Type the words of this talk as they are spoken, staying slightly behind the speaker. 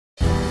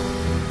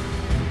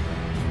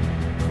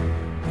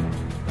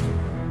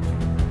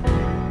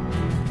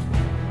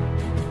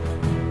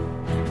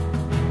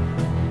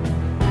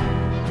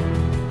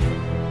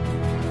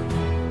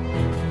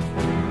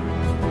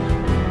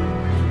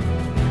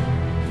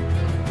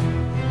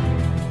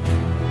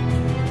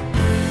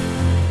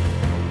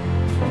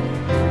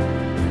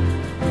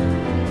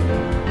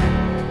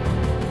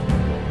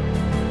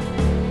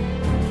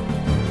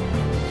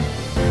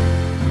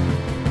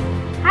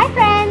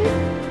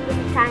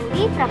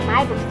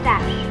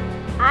mybookstash.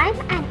 I'm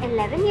an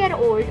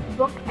 11-year-old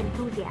book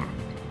enthusiast.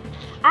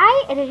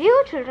 I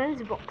review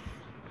children's books.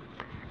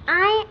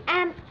 I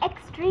am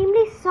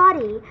extremely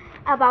sorry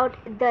about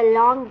the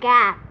long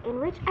gap in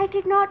which I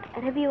did not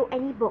review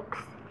any books.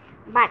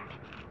 But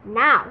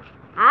now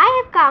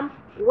I have come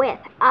with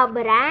a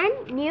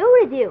brand new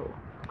review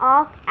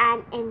of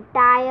an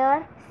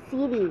entire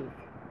series.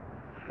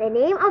 The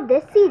name of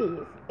this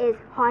series is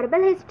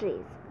Horrible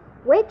Histories,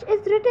 which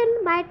is written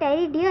by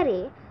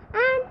Deary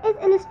and is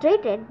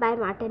illustrated by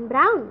Martin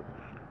Brown.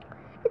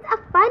 It's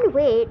a fun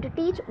way to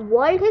teach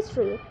world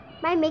history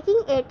by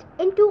making it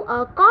into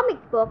a comic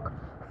book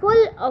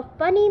full of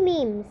funny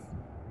memes.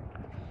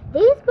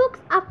 These books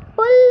are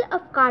full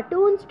of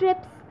cartoon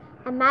strips,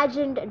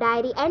 imagined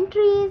diary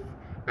entries,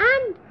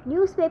 and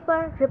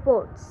newspaper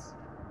reports.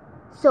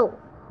 So,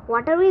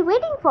 what are we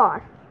waiting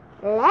for?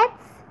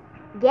 Let's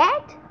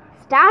get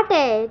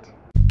started.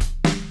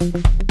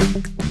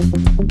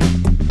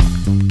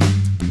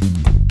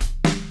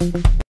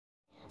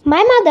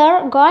 My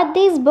mother got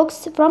these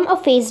books from a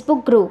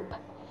Facebook group.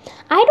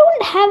 I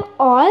don't have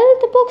all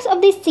the books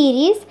of this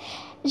series,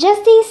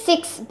 just these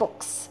 6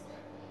 books.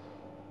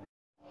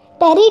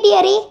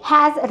 Deary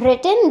has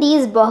written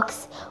these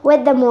books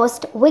with the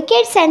most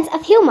wicked sense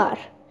of humor.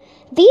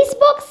 These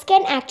books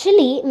can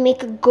actually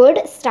make a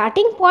good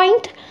starting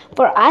point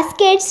for us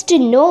kids to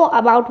know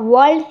about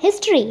world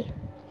history.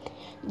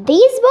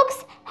 These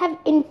books have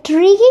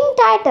intriguing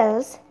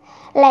titles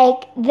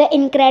like The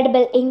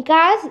Incredible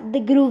Incas,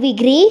 The Groovy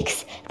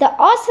Greeks, The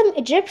Awesome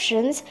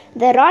Egyptians,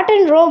 The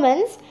Rotten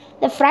Romans,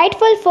 The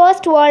Frightful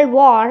First World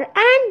War,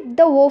 and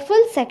The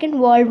Woeful Second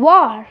World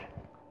War.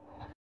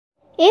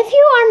 If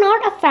you are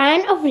not a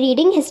fan of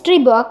reading history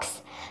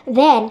books,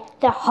 then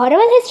the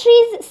Horrible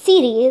Histories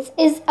series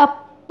is a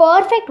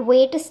perfect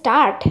way to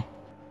start.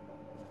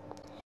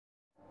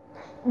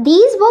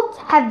 These books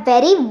have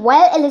very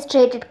well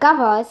illustrated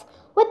covers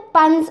with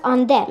puns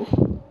on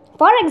them.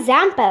 For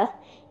example,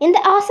 in The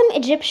Awesome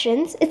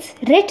Egyptians, it's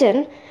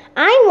written,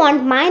 "I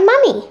want my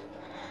mummy."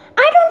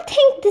 I don't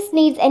think this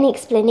needs any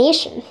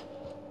explanation.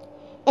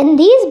 In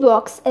these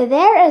books,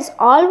 there is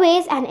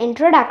always an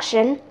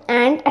introduction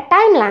and a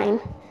timeline.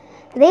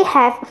 They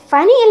have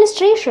funny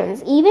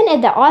illustrations even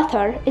if the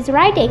author is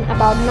writing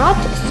about not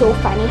so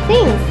funny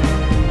things.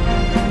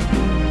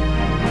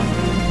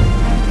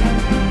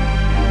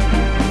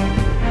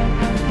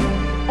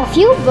 A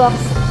few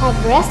books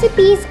have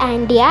recipes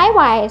and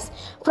DIYs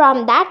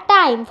from that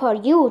time for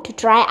you to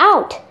try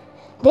out.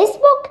 This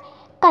book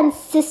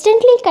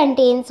consistently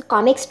contains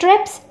comic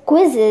strips,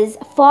 quizzes,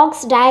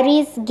 fox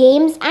diaries,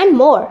 games, and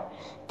more.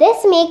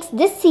 This makes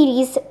this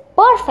series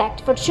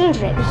perfect for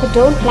children who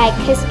don't like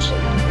history.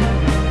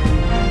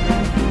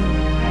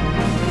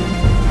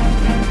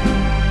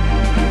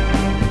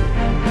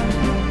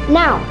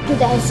 Now to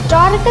the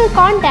historical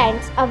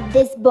contents of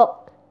this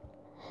book.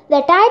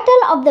 The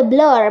title of the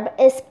blurb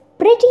is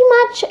pretty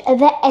much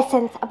the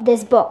essence of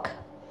this book.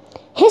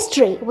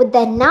 History with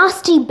the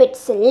nasty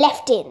bits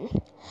left in.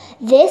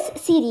 This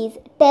series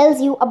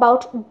tells you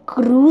about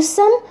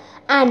gruesome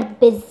and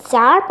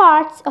bizarre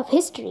parts of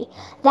history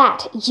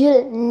that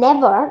you'll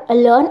never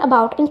learn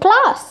about in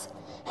class.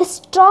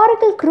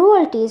 Historical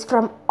cruelties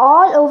from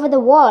all over the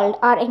world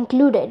are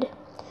included.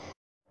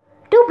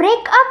 To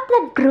break up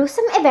the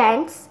gruesome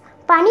events,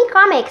 funny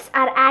comics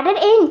are added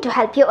in to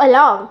help you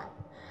along.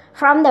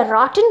 From the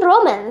Rotten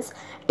Romans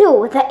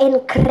to the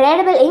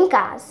Incredible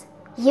Incas,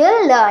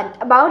 you'll learn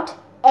about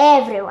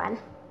everyone.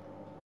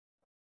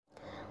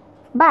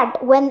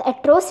 But when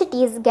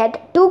atrocities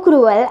get too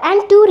cruel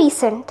and too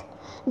recent,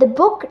 the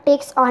book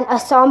takes on a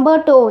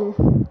somber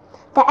tone.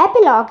 The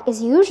epilogue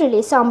is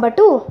usually somber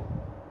too.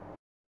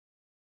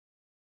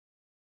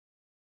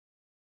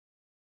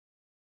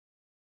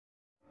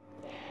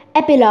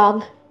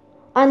 Epilogue.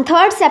 On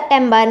 3rd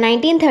September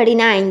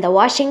 1939, the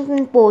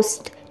Washington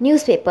Post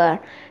newspaper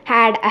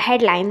had a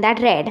headline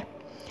that read,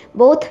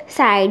 "Both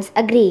sides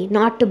agree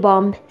not to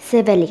bomb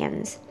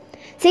civilians."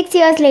 6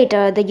 years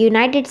later, the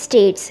United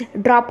States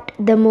dropped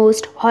the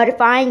most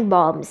horrifying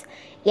bombs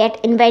yet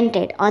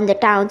invented on the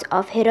towns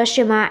of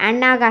Hiroshima and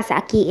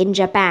Nagasaki in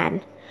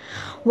Japan.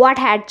 What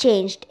had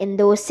changed in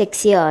those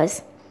 6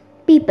 years?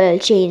 People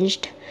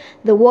changed.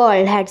 The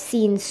world had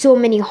seen so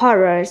many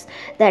horrors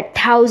that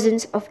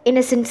thousands of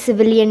innocent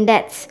civilian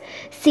deaths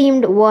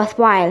seemed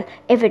worthwhile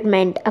if it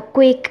meant a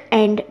quick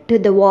end to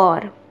the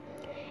war.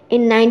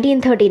 In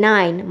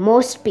 1939,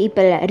 most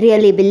people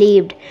really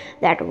believed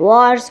that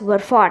wars were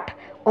fought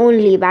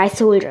only by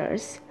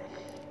soldiers.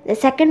 The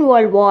Second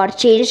World War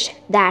changed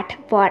that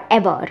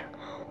forever.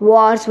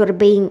 Wars were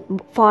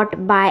being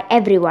fought by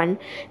everyone,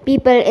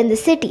 people in the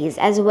cities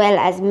as well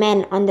as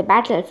men on the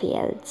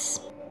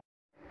battlefields.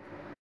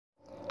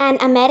 An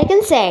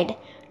American said,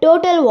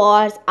 "Total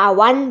wars are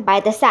won by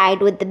the side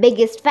with the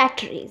biggest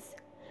factories."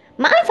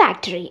 My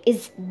factory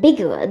is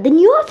bigger than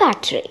your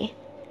factory.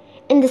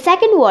 In the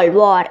Second World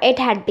War, it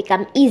had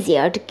become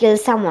easier to kill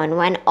someone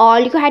when all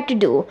you had to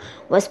do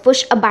was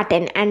push a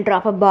button and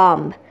drop a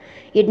bomb.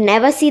 You'd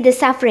never see the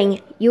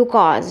suffering you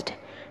caused.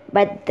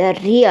 But the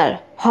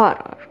real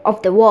horror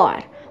of the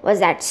war was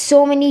that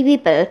so many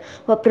people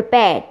were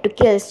prepared to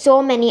kill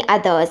so many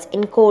others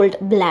in cold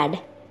blood.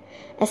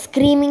 A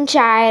screaming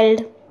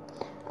child,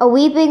 a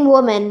weeping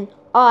woman,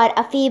 or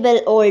a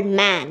feeble old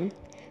man.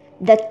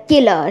 The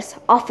killers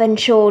often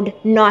showed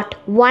not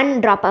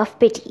one drop of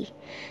pity.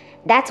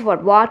 That's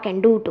what war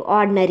can do to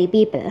ordinary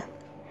people.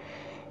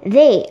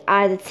 They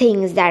are the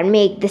things that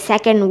make the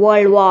Second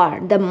World War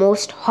the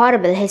most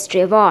horrible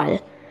history of all.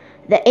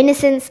 The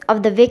innocence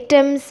of the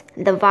victims,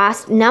 the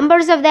vast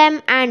numbers of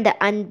them, and the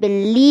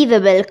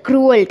unbelievable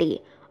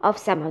cruelty of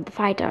some of the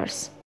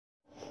fighters.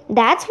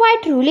 That's why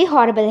truly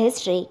horrible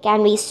history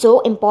can be so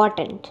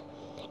important.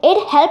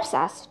 It helps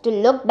us to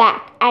look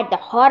back at the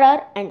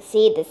horror and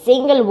say the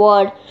single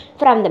word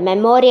from the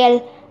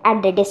memorial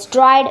at the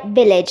destroyed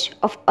village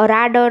of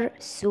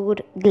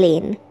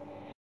Orador-sur-Glane.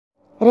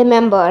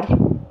 Remember,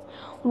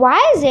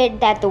 why is it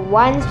that the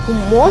ones who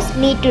most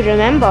need to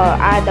remember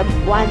are the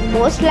ones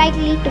most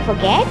likely to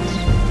forget?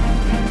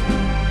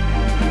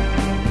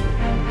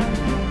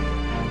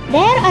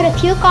 There are a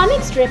few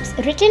comic strips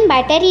written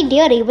by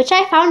Deary which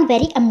I found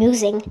very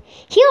amusing.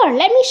 Here,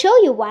 let me show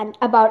you one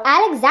about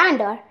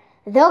Alexander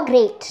the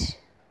Great.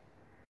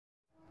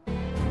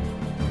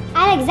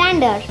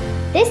 Alexander,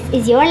 this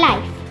is your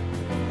life.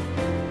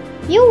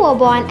 You were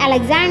born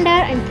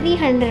Alexander in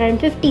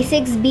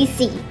 356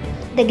 BC,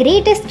 the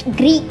greatest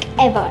Greek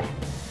ever.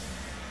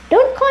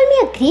 Don't call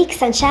me a Greek,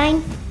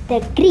 sunshine. The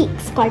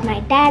Greeks called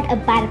my dad a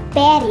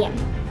barbarian.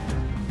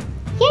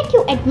 Yet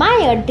you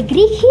admired the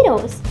Greek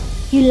heroes.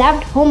 You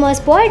loved Homer's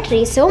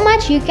poetry so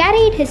much you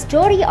carried his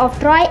story of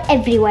Troy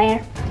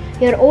everywhere.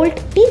 Your old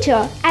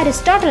teacher,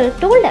 Aristotle,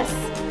 told us.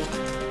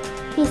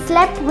 He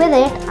slept with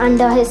it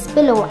under his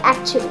pillow,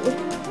 actually.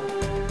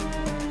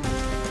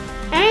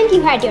 And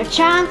you had your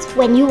chance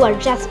when you were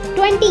just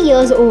 20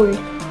 years old.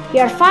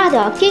 Your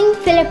father, King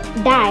Philip,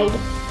 died.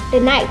 The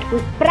knight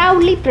would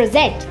proudly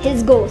present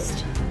his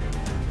ghost.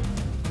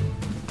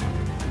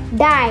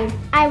 Died.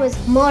 I was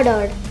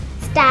murdered,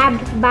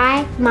 stabbed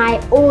by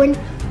my own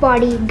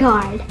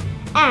bodyguard.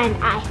 And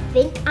I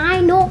think I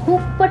know who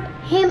put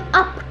him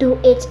up to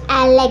it,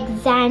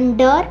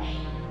 Alexander.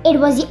 It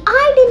was you.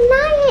 I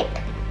deny it.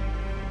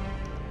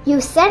 You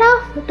set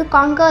off to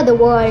conquer the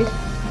world.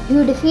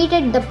 You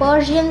defeated the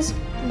Persians,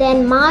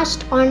 then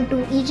marched on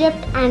to Egypt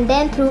and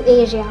then through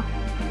Asia.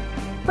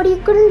 But you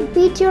couldn't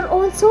beat your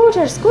own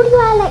soldiers, could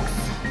you, Alex?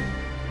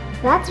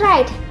 That's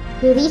right.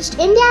 You reached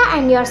India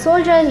and your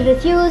soldiers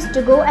refused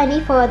to go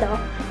any further.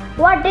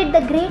 What did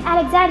the great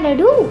Alexander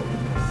do?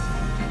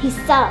 He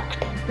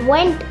sulked,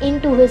 went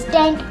into his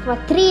tent for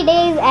 3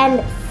 days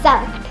and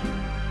sulked.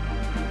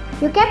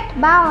 You kept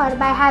power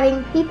by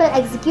having people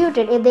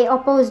executed if they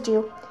opposed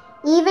you.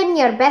 Even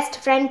your best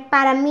friend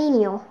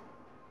Paramenio.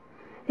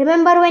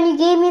 Remember when you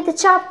gave me the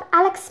chop,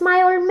 Alex,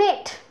 my old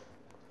mate?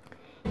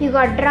 You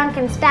got drunk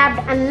and stabbed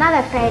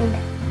another friend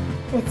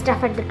with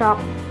stuff at the top.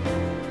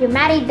 You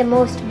married the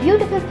most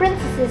beautiful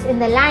princesses in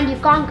the land you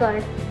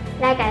conquered.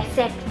 Like I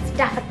said,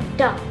 stuff at the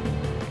top.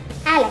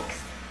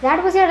 Alex,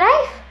 that was your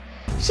life?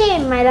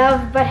 Shame, my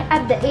love, but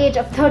at the age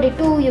of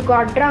 32, you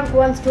got drunk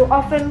once too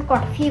often,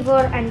 caught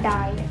fever and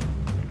died.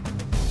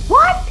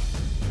 What?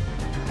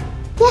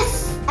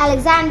 Yes,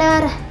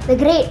 Alexander the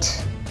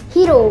Great,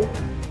 hero,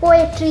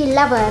 poetry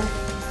lover,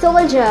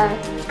 soldier,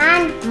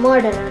 and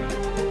murderer.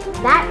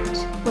 That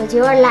was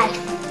your life.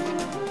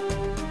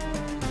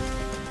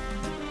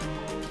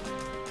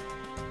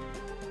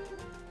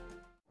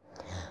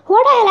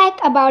 What I like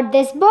about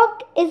this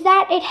book is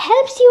that it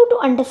helps you to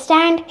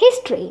understand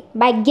history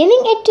by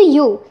giving it to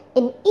you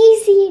in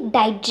easy,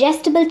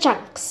 digestible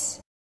chunks.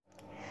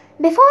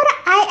 Before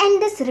I end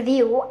this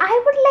review,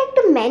 I would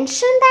like to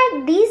mention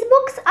that these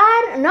books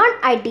are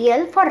not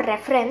ideal for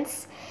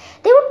reference.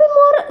 They would be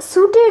more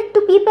suited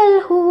to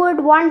people who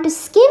would want to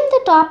skim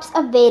the tops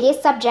of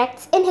various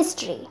subjects in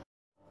history.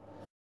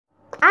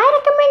 I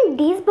recommend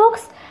these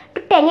books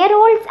to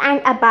 10-year-olds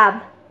and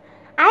above.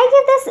 I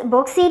give this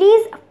book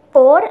series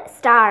 4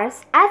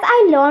 stars as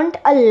I learned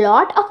a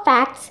lot of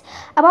facts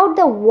about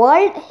the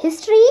world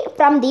history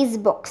from these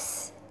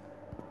books.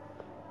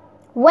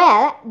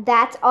 Well,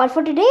 that's all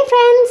for today,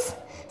 friends.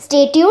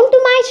 Stay tuned to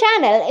my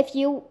channel if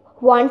you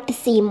want to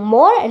see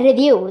more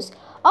reviews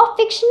of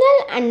fictional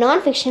and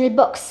non-fictional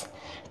books.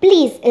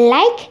 Please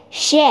like,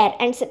 share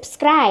and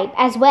subscribe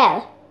as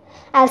well.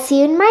 I'll see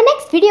you in my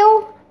next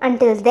video.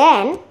 Until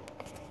then,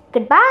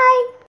 goodbye.